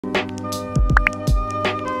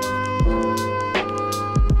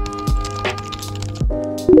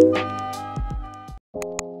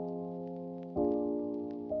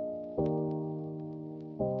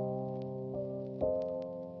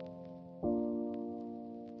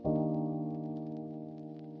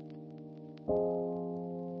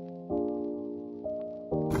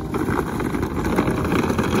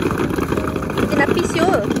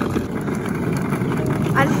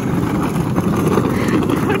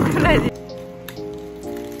Wow.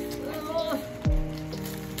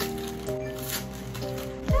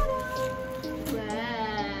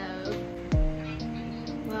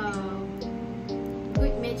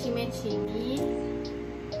 Good matching ni.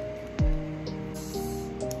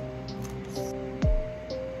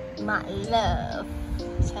 My love.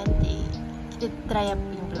 Cantik. Kita try yang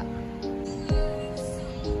pink pula.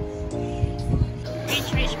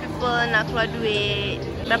 Rich people nak keluar duit.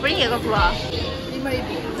 Berapa ringgit kau keluar?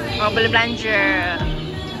 RM5,000. Oh, boleh belanja.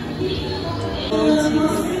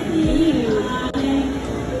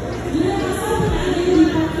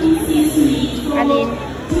 Alin.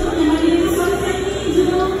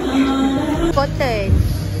 Cotton.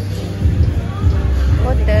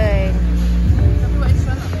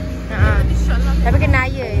 Tapi kena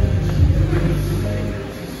iron.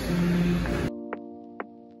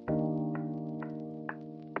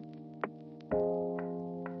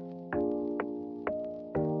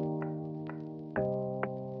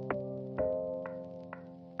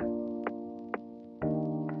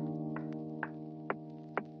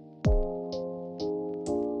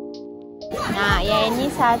 Nah, yang ini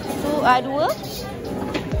satu, dua.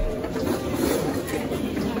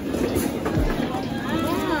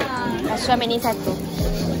 Asal ambil ni satu.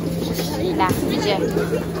 Dah, je.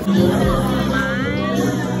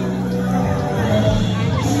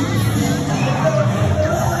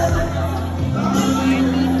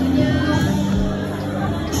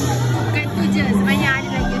 Bukan tu je, sebanyak ada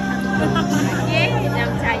lagi. Okey, jangan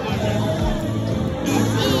percaya.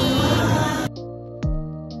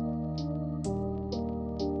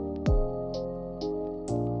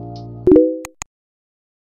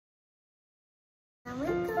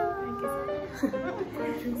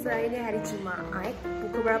 So hari ni hari Jumaat.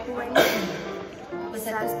 Pukul berapa ni? Pukul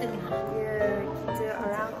 1:30. Ya, kita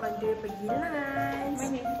orang on the way pergi lunch.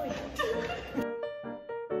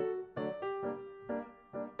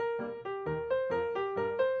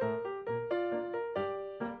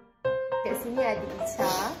 Kat sini ada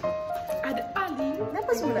Icha. Ada Ali.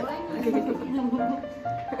 Kenapa semua nak?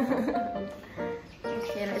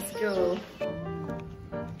 Okay, let's go.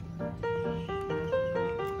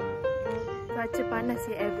 Cuaca panas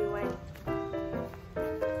ya everyone.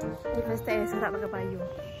 Ni first time saya tak pakai payung.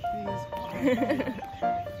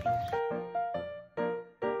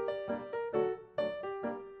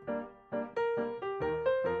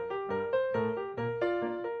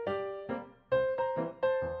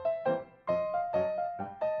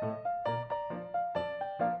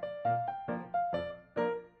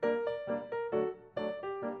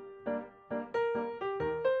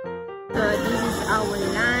 So this is our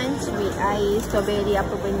lunch with air strawberry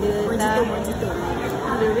apa benda lah. Mojito.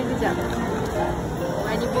 Boleh kejap.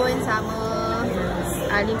 Ani pun sama.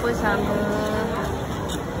 Ali pun sama.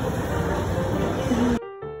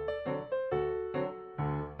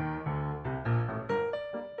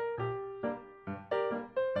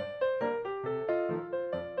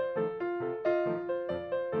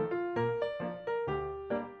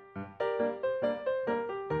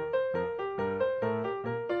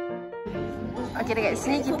 Okay, dekat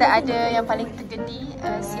sini kita ada yang paling tergedi,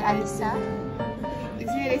 si Alisa.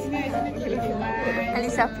 Sini.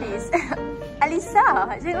 Alisa, please. Alisa,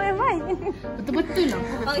 jangan main-main. Betul-betul lah.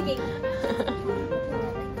 Okay.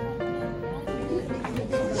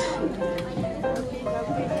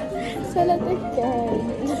 Salah tekan.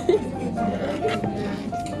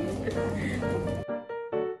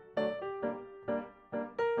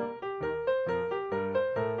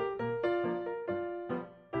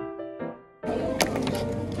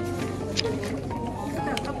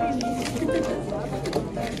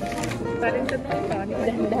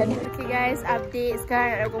 Okay guys, update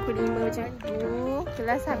sekarang dah pukul 5 macam tu.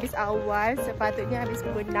 Kelas habis awal, sepatutnya habis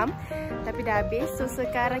pukul 6, tapi dah habis. So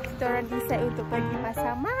sekarang kita orang decide untuk pergi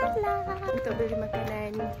pasar malam untuk beli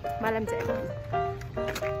makanan malam je.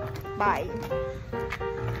 Bye.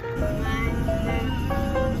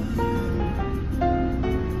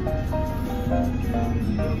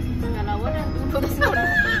 Kalau orang tu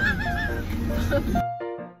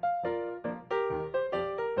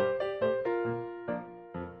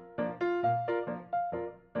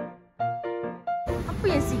apa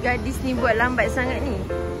yang si gadis ni buat lambat sangat ni?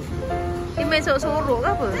 Dia main sorok-sorok ke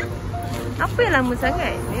apa? Apa yang lama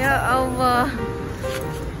sangat? Ya Allah.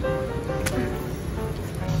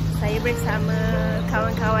 Saya bersama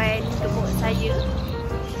kawan-kawan gemuk saya.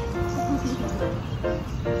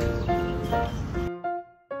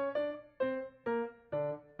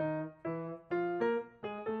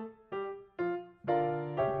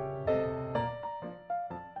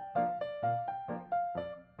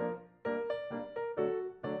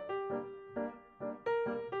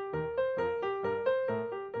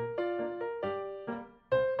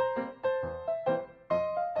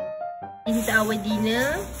 This is our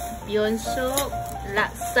dinner. Bihun soup,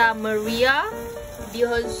 laksa Maria,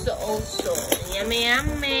 bihun soup also. Yummy,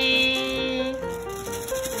 yummy.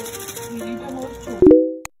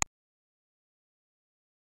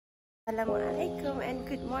 Assalamualaikum and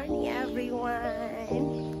good morning everyone.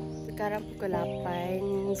 Sekarang pukul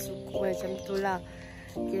 8, suku macam tu lah.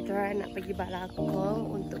 Kita orang nak pergi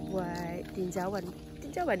balakong untuk buat tinjauan.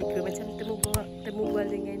 Tinjauan ke macam temu bual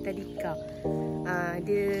dengan Tadika.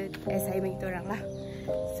 Dia assignment kita orang lah.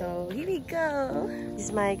 So here we go. This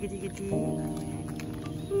is my gede-gede.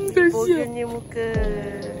 Bogennya muka.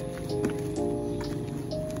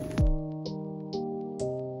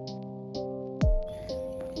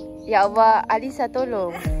 Ya Allah, Alisa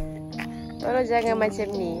tolong. Tolong jangan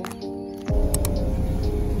macam ni.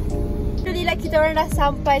 Alhamdulillah kita orang dah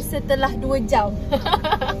sampai setelah 2 jam.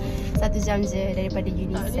 1 jam je daripada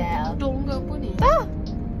Unisel. Dong ke apa ni?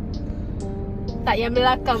 Tak, yang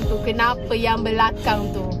belakang tu. Kenapa yang belakang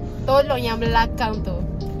tu? Tolong yang belakang tu.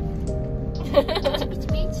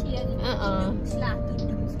 Peci-peci lah ni. Selah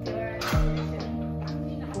tudung.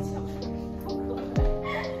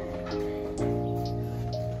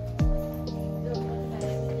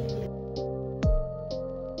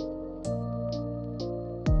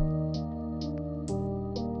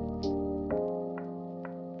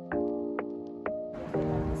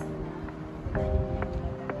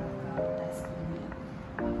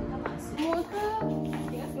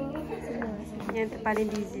 Yang paling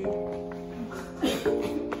busy.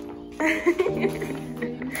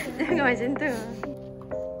 Jangan macam tu.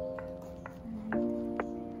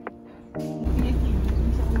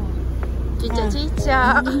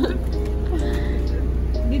 Cicak-cicak.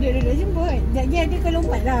 Dia duduk jemput. Jadi dia akan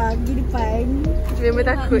lompat lah pergi depan. Memang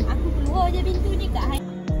takut. Aku keluar je pintu ni kat Hai.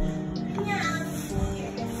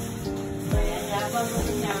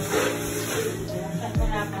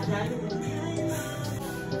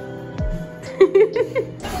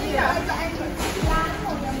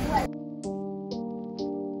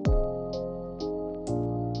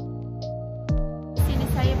 Sini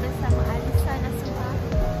saya bersama Alisa Nasuma.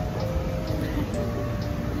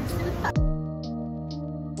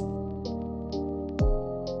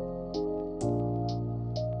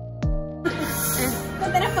 Kau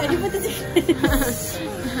tak dapat dia betul cakap.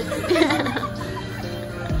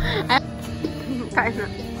 Tak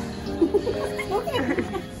nak.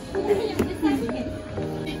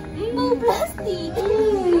 Bau plastik.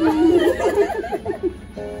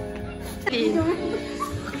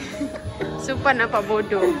 Sumpah nampak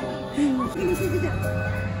bodoh.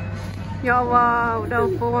 Ya Allah, udah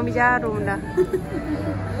warna jarum dah.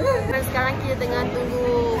 Dan sekarang kita tengah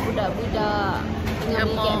tunggu budak-budak tengah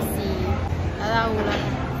pergi. Tak tahu lah.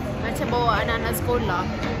 Macam bawa anak-anak sekolah.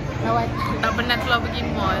 Tak pernah keluar pergi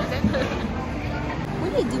mall kan?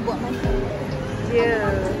 Boleh je buat macam Ya.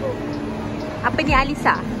 Apa ni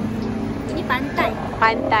Alisa? ini pantai.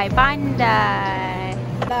 Pantai, pandai.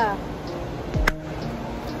 Dah.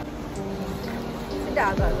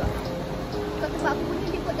 Sedap agak-agak. Kau tempat aku punya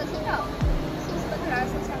dia buat tak sedap. Sebab tu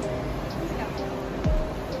rasa macam sedap.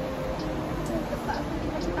 Tempat aku ni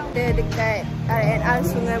macam tahu. Dia dekat RNR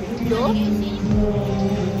Sungai Buloh.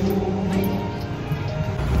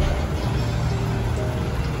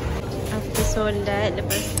 Aku solat,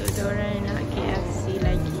 lepas tu diorang nak KFC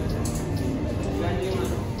lagi.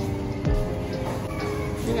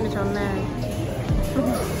 Ni kena comel.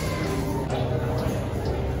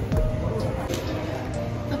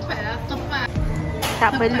 Tepat lah, tepat.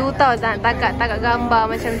 Tak perlu tau, tak gambar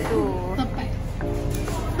macam tu. Tepat.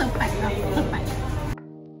 Tepat lah, tepat.